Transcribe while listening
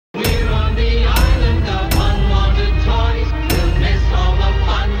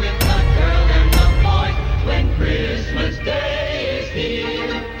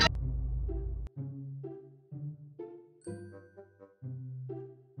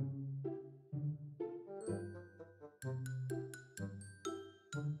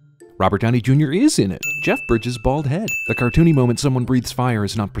Robert Downey Jr. is in it. Jeff Bridges' bald head. The cartoony moment someone breathes fire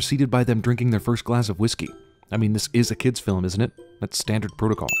is not preceded by them drinking their first glass of whiskey. I mean, this is a kid's film, isn't it? That's standard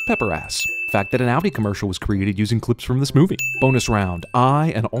protocol. Pepper ass. Fact that an Audi commercial was created using clips from this movie. Bonus round.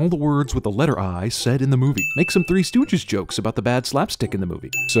 I and all the words with the letter I said in the movie. Make some Three Stooges jokes about the bad slapstick in the movie.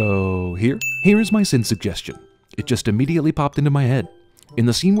 So here's my sin suggestion. It just immediately popped into my head. In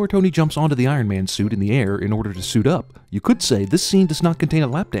the scene where Tony jumps onto the Iron Man suit in the air in order to suit up, you could say this scene does not contain a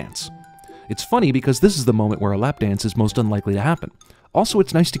lap dance. It's funny because this is the moment where a lap dance is most unlikely to happen. Also,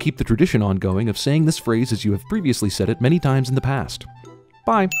 it's nice to keep the tradition ongoing of saying this phrase as you have previously said it many times in the past.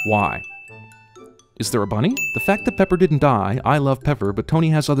 Bye. Why? Is there a bunny? The fact that Pepper didn't die, I love Pepper, but Tony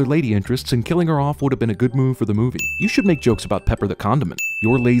has other lady interests and killing her off would have been a good move for the movie. You should make jokes about Pepper the condiment.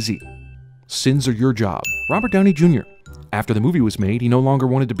 You're lazy. Sins are your job. Robert Downey Jr. After the movie was made, he no longer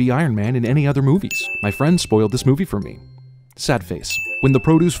wanted to be Iron Man in any other movies. My friend spoiled this movie for me. Sad face. When the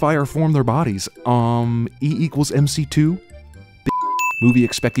produce fire form their bodies, E equals MC2? Movie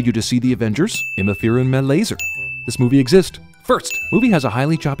expected you to see the Avengers? Imafira and Laser. This movie exists. First, movie has a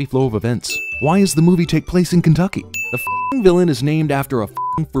highly choppy flow of events. Why does the movie take place in Kentucky? The f***ing villain is named after a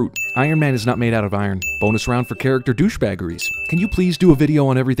f***ing fruit. Iron Man is not made out of iron. Bonus round for character douchebaggeries. Can you please do a video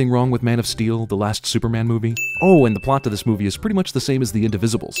on everything wrong with Man of Steel, the last Superman movie? Oh, and the plot to this movie is pretty much the same as The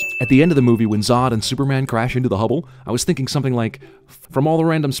Indivisibles. At the end of the movie, when Zod and Superman crash into the Hubble, I was thinking something like, from all the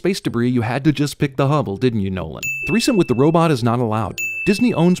random space debris, you had to just pick the Hubble, didn't you, Nolan? Threesome with the robot is not allowed.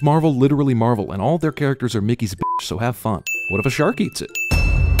 Disney owns Marvel, literally Marvel, and all their characters are Mickey's bitch, so have fun. What if a shark eats it?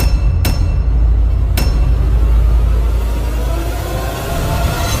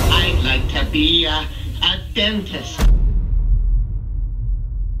 I'd like to be a dentist.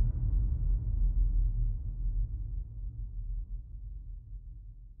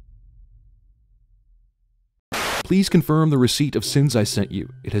 Please confirm the receipt of sins I sent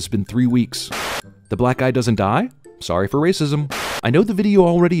you. It has been 3 weeks. The black guy doesn't die? Sorry for racism. I know the video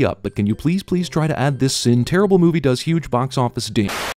already up, but can you please try to add this sin? Terrible movie does huge box office ding.